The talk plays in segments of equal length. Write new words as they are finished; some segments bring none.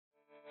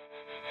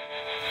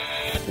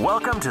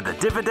Welcome to the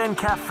Dividend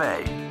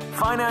Cafe,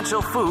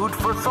 financial food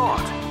for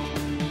thought.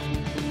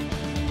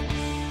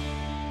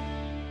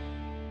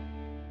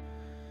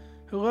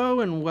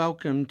 Hello and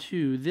welcome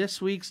to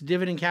this week's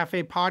Dividend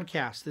Cafe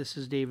podcast. This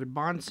is David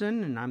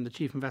Bahnsen, and I'm the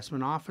Chief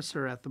Investment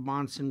Officer at the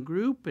Bahnsen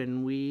Group,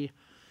 and we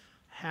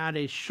had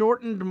a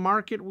shortened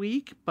market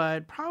week,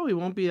 but probably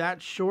won't be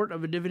that short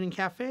of a Dividend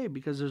Cafe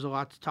because there's a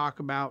lot to talk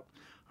about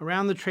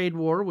around the trade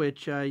war,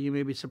 which you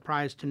may be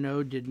surprised to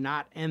know did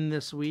not end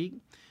this week,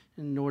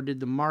 nor did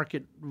the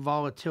market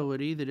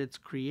volatility that it's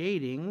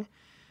creating.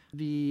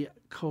 The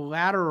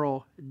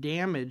collateral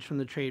damage from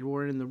the trade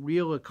war in the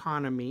real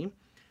economy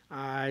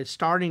is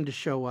starting to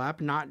show up,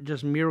 not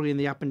just merely in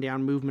the up and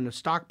down movement of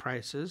stock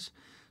prices.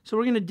 So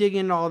we're going to dig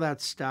into all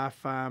that stuff,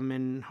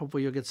 and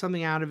hopefully you'll get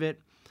something out of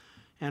it.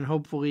 And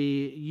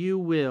hopefully you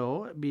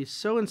will be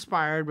so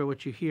inspired by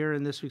what you hear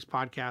in this week's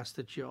podcast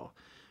that you'll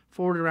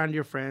forward it around to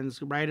your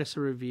friends, write us a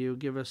review,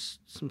 give us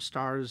some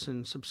stars,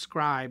 and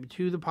subscribe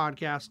to the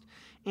podcast.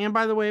 And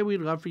by the way,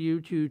 we'd love for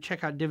you to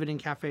check out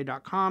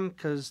dividendcafe.com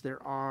because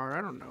there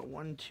are,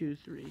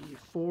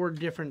 4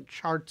 different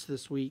charts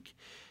this week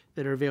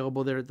that are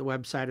available there at the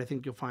website. I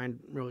think you'll find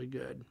really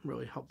good,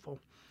 really helpful.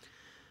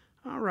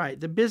 All right,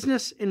 the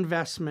business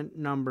investment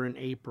number in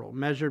April,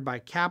 measured by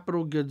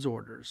capital goods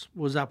orders,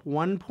 was up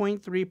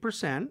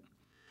 1.3%.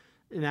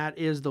 And that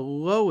is the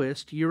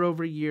lowest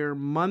year-over-year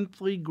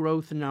monthly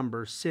growth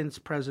number since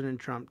President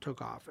Trump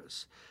took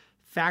office.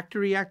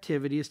 Factory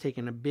activity has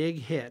taken a big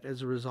hit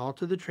as a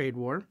result of the trade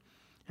war,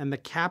 and the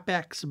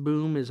CapEx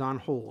boom is on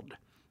hold,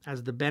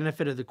 as the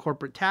benefit of the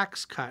corporate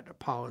tax cut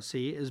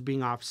policy is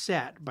being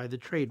offset by the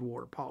trade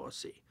war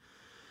policy.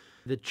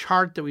 The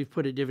chart that we've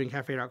put at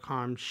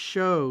dividendcafe.com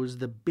shows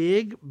the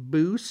big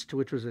boost,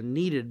 which was a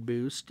needed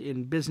boost,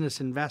 in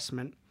business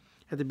investment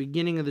at the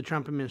beginning of the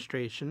Trump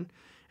administration,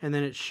 and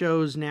then it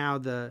shows now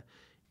the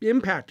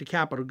impact of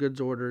capital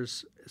goods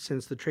orders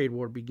since the trade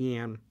war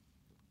began.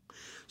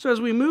 So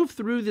as we move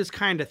through this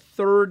kind of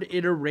third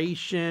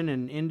iteration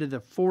and into the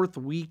fourth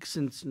week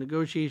since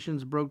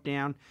negotiations broke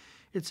down,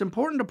 it's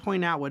important to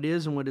point out what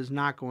is and what is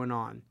not going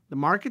on. The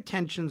market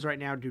tensions right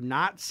now do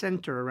not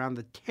center around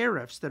the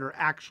tariffs that are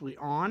actually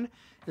on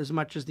as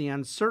much as the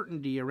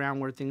uncertainty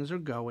around where things are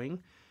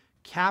going.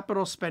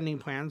 Capital spending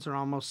plans are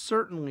almost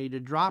certainly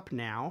to drop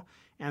now,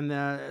 and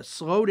the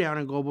slowdown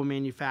in global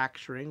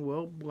manufacturing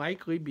will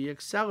likely be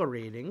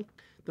accelerating.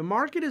 The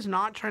market is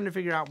not trying to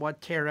figure out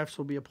what tariffs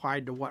will be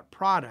applied to what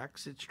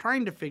products. It's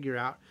trying to figure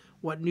out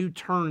what new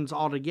turns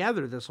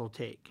altogether this will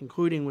take,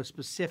 including with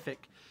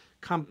specific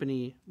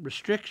company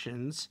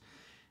restrictions.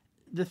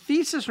 The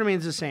thesis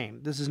remains the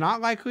same. This is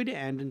not likely to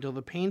end until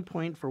the pain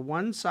point for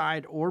one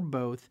side or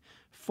both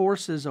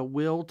forces a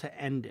will to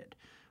end it.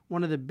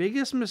 One of the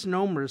biggest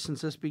misnomers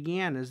since this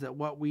began is that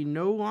what we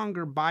no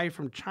longer buy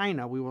from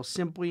China, we will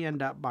simply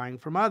end up buying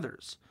from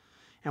others.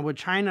 And what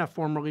China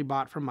formerly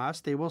bought from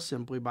us, they will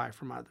simply buy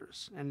from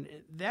others. And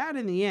that,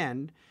 in the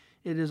end,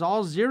 it is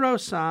all zero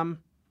sum,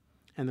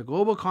 and the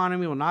global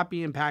economy will not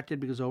be impacted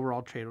because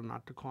overall trade will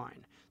not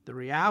decline. The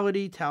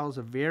reality tells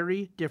a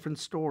very different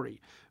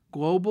story.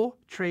 Global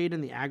trade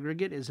in the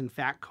aggregate is in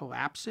fact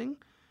collapsing.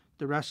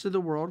 The rest of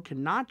the world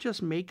cannot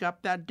just make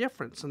up that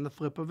difference on the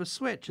flip of a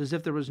switch, as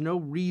if there was no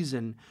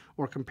reason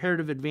or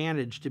comparative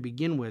advantage to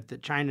begin with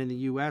that China and the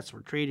U.S.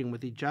 were trading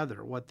with each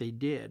other, what they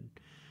did.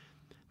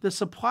 The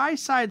supply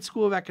side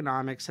school of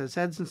economics has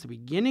said since the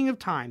beginning of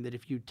time that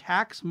if you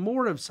tax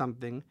more of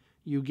something,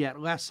 you get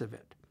less of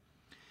it.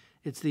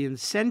 It's the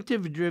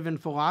incentive-driven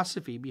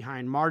philosophy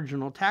behind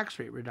marginal tax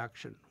rate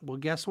reduction. Well,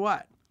 guess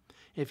what?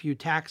 If you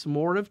tax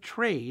more of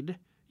trade,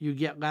 you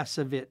get less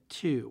of it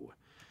too.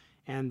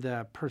 And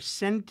the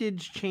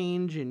percentage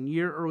change in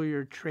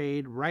year-earlier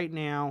trade right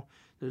now,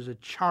 there's a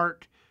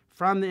chart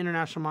from the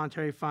International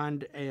Monetary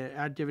Fund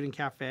at Dividend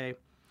Cafe,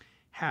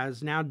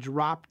 has now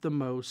dropped the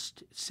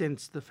most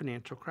since the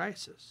financial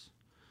crisis.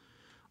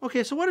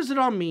 Okay, so what does it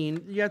all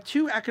mean? You have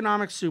two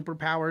economic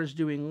superpowers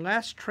doing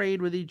less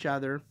trade with each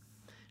other.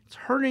 It's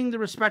hurting the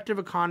respective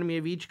economy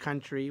of each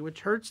country, which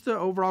hurts the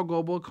overall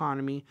global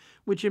economy,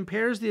 which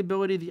impairs the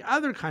ability of the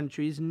other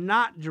countries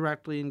not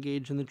directly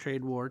engaged in the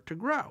trade war to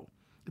grow.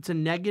 It's a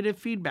negative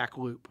feedback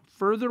loop,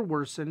 further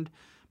worsened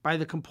by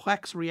the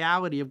complex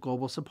reality of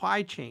global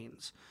supply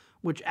chains,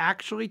 which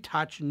actually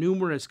touch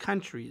numerous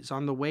countries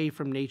on the way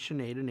from nation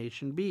A to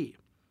nation B.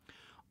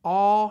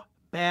 All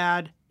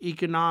bad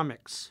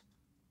economics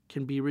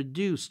can be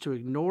reduced to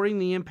ignoring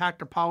the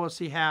impact a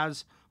policy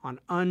has on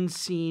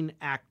unseen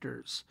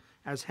actors,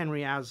 as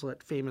Henry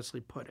Hazlitt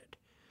famously put it.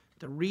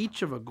 The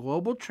reach of a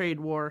global trade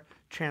war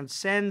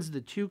transcends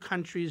the two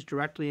countries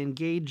directly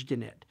engaged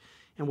in it,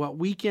 and what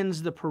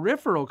weakens the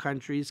peripheral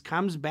countries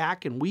comes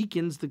back and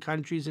weakens the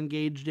countries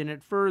engaged in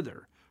it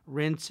further.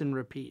 Rinse and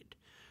repeat.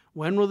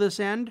 When will this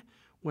end?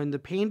 When the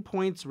pain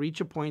points reach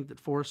a point that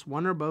force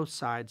one or both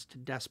sides to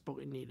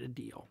desperately need a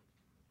deal.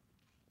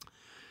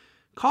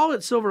 Call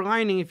it silver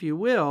lining if you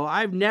will.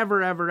 I've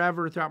never,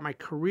 ever throughout my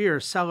career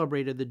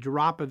celebrated the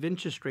drop of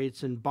interest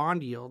rates and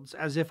bond yields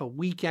as if a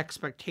weak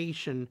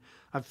expectation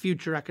of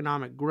future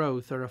economic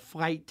growth or a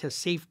flight to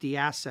safety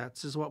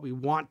assets is what we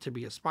want to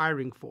be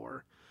aspiring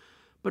for.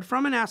 But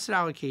from an asset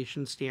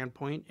allocation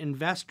standpoint,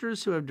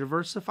 investors who have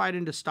diversified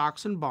into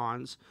stocks and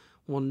bonds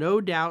will no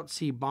doubt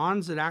see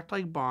bonds that act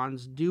like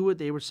bonds do what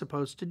they were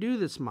supposed to do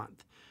this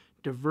month: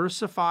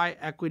 diversify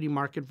equity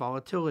market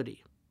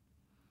volatility.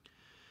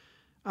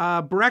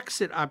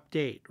 Brexit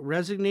update.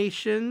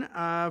 Resignation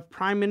of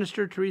Prime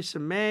Minister Theresa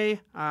May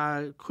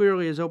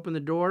clearly has opened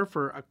the door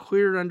for a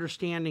clear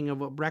understanding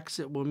of what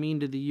Brexit will mean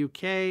to the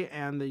UK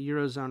and the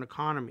Eurozone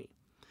economy.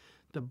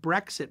 The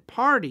Brexit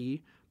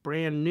Party,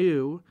 brand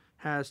new,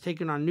 has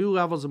taken on new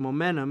levels of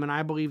momentum, and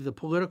I believe the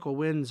political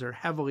winds are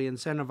heavily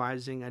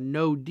incentivizing a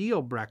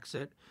no-deal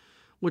Brexit,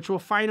 which will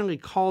finally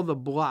call the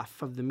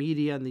bluff of the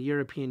media and the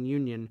European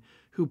Union,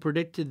 who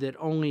predicted that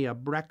only a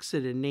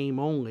Brexit in name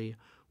only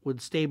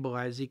would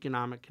stabilize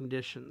economic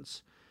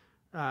conditions.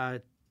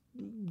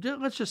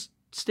 Let's just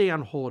stay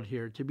on hold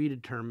here, to be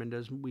determined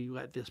as we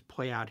let this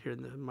play out here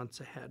in the months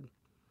ahead.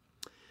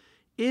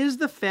 Is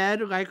the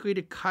Fed likely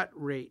to cut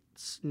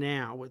rates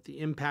now with the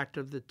impact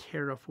of the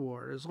tariff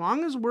war? As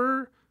long as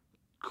we're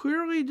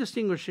clearly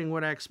distinguishing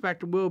what I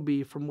expect will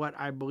be from what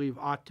I believe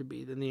ought to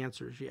be, then the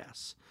answer is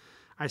yes.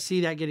 I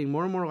see that getting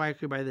more and more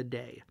likely by the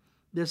day.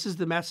 This is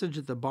the message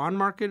that the bond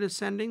market is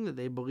sending, that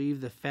they believe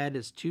the Fed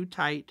is too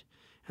tight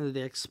and that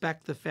they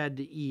expect the Fed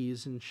to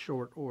ease in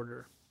short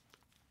order.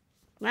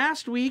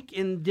 Last week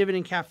in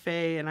Dividend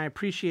Cafe, and I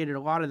appreciated a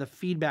lot of the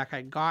feedback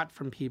I got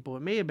from people.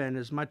 It may have been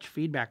as much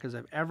feedback as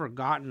I've ever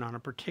gotten on a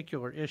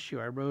particular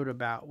issue I wrote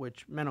about,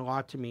 which meant a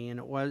lot to me, and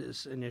it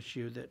was an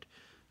issue that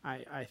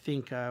I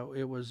think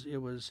it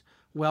was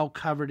well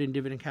covered in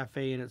Dividend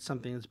Cafe, and it's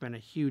something that's been a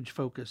huge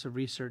focus of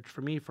research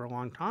for me for a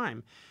long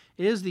time,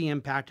 is the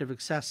impact of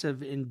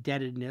excessive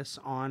indebtedness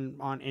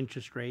on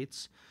interest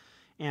rates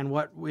and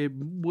what it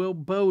will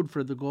bode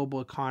for the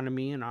global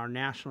economy and our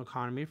national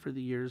economy for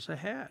the years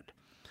ahead.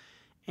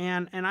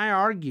 And I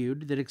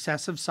argued that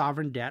excessive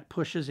sovereign debt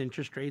pushes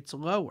interest rates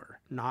lower,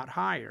 not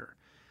higher.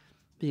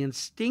 The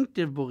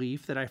instinctive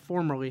belief that I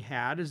formerly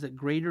had is that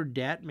greater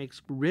debt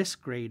makes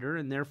risk greater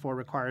and therefore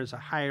requires a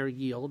higher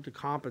yield to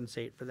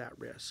compensate for that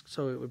risk,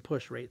 so it would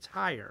push rates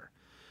higher.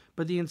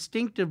 But the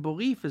instinctive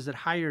belief is that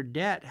higher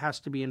debt has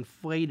to be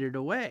inflated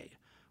away,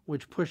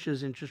 which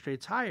pushes interest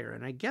rates higher,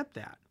 and I get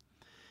that.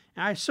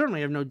 And I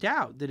certainly have no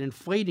doubt that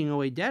inflating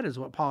away debt is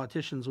what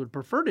politicians would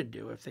prefer to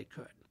do if they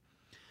could.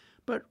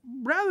 But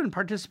rather than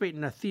participate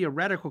in a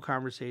theoretical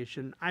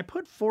conversation, I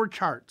put 4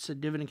 charts at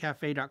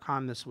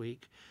dividendcafe.com this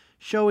week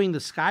showing the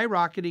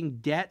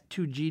skyrocketing debt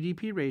to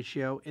GDP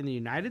ratio in the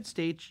United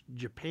States,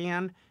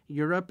 Japan,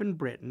 Europe, and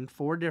Britain,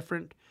 4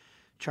 different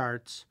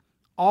charts,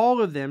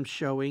 all of them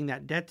showing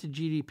that debt to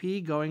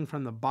GDP going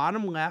from the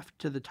bottom left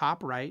to the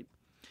top right,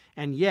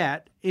 and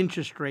yet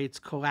interest rates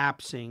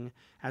collapsing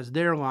as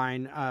their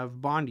line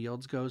of bond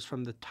yields goes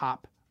from the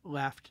top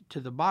left to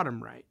the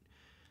bottom right.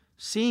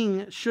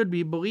 Seeing should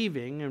be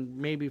believing, and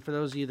maybe for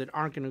those of you that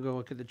aren't going to go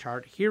look at the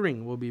chart,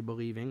 hearing will be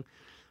believing.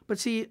 But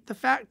see, the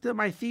fact that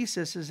my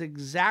thesis is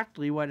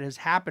exactly what has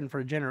happened for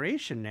a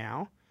generation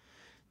now,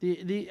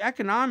 the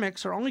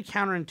economics are only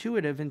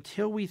counterintuitive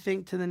until we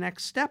think to the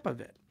next step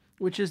of it,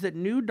 which is that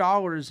new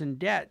dollars in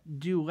debt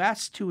do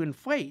less to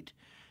inflate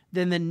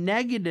than the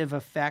negative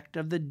effect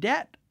of the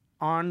debt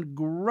on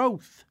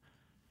growth.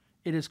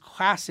 It is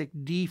classic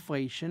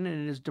deflation,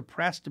 and it has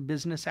depressed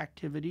business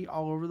activity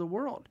all over the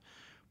world.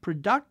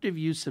 Productive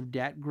use of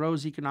debt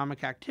grows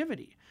economic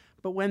activity,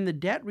 but when the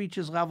debt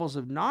reaches levels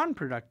of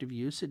non-productive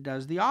use, it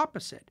does the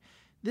opposite.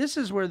 This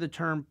is where the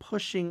term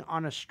pushing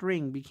on a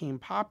string became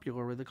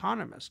popular with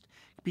economists,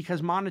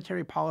 because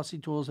monetary policy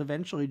tools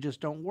eventually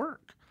just don't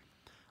work.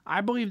 I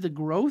believe the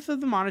growth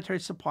of the monetary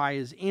supply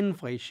is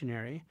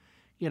inflationary,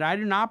 yet I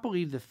do not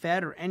believe the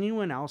Fed or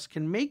anyone else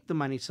can make the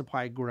money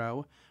supply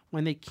grow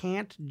when they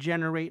can't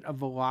generate a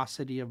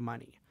velocity of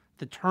money,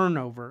 the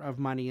turnover of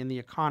money in the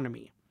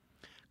economy,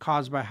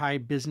 caused by high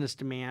business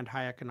demand,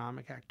 high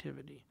economic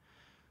activity.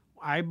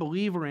 I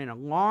believe we're in a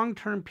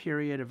long-term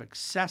period of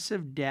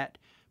excessive debt,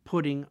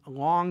 putting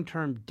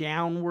long-term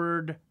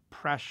downward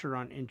pressure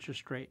on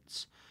interest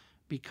rates.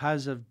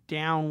 Because of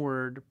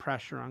downward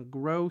pressure on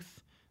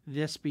growth,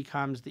 this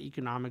becomes the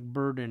economic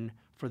burden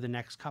for the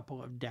next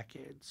couple of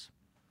decades.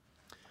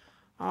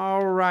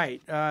 All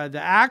right,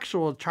 the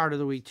actual chart of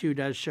the week, too,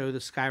 does show the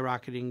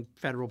skyrocketing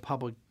federal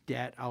public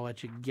debt. I'll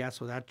let you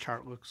guess what that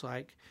chart looks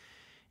like.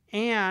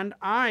 And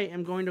I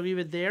am going to leave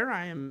it there.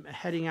 I am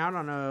heading out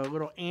on a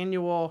little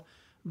annual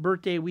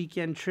birthday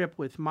weekend trip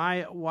with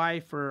my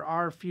wife for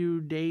our few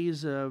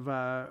days of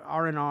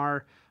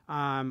R&R.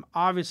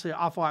 Obviously, an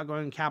awful lot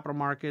going in capital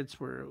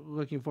markets. We're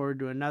looking forward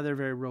to another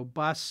very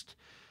robust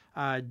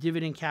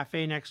Dividend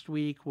Cafe next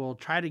week. We'll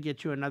try to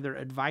get you another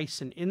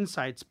Advice and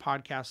Insights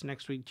podcast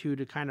next week, too,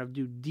 to kind of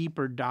do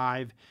deeper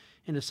dive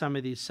into some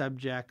of these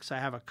subjects. I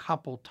have a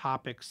couple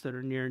topics that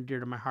are near and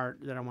dear to my heart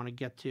that I want to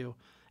get to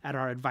at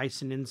our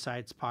Advice and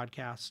Insights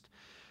podcast.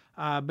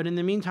 But in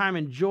the meantime,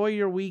 enjoy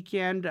your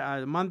weekend.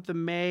 The month of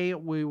May,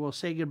 we will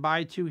say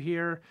goodbye to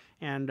here,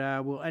 and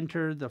we'll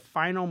enter the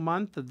final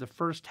month of the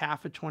first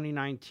half of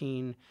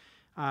 2019,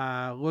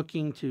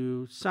 looking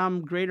to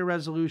some greater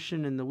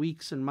resolution in the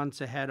weeks and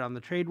months ahead on the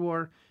trade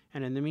war.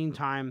 And in the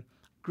meantime,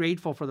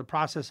 grateful for the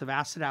process of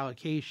asset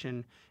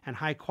allocation and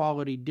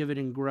high-quality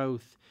dividend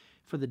growth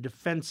for the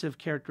defensive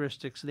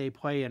characteristics they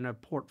play in a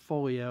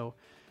portfolio.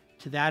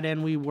 To that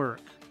end, we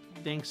work.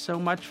 Thanks so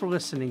much for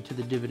listening to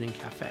the Dividend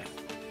Cafe.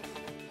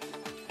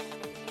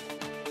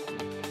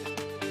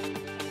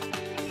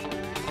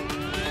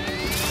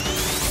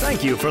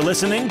 Thank you for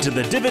listening to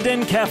the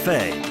Dividend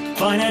Cafe,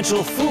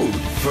 financial food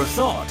for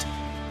thought.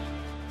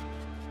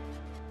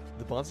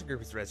 The Bahnsen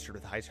Group is registered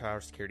with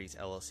Hightower Securities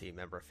LLC,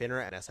 member of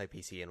FINRA and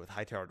SIPC, and with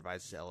Hightower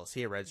Advisors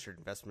LLC, a registered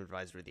investment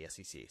advisor of the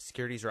SEC.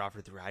 Securities are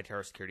offered through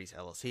Hightower Securities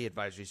LLC.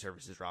 Advisory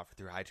services are offered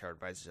through Hightower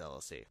Advisors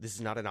LLC. This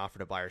is not an offer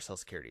to buy or sell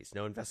securities.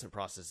 No investment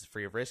process is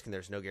free of risk, and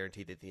there is no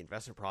guarantee that the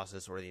investment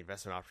process or the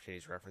investment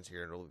opportunities referenced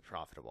herein will be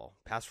profitable.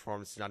 Past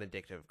performance is not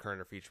indicative of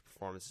current or future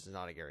performance. Is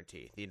not a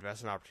guarantee. The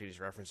investment opportunities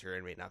referenced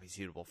herein may not be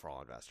suitable for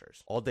all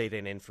investors. All data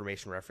and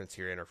information referenced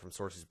herein are from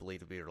sources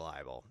believed to be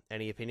reliable.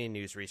 Any opinion,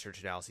 news, research,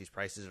 analyses,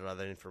 prices, or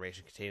other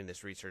information contained in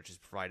this research is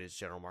provided as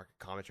general market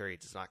commentary.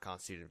 It does not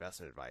constitute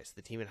investment advice.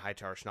 The team at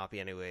Hightower should not be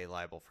in any way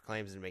liable for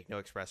claims and make no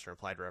express or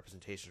implied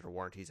representations or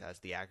warranties as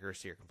to the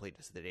accuracy or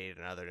completeness of the data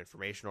and other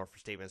information, or for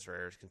statements or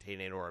errors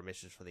contained in or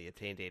omissions from the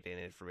obtained data and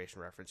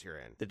information referenced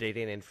herein. The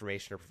data and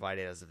information are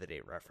provided as of the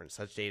date referenced.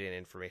 Such data and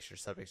information are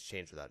subject to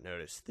change without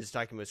notice. This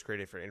document was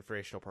created for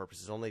informational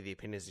purposes only. The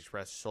opinions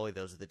expressed are solely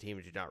those of the team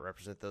and do not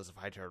represent those of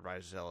Hightower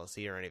Advisors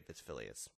LLC or any of its affiliates.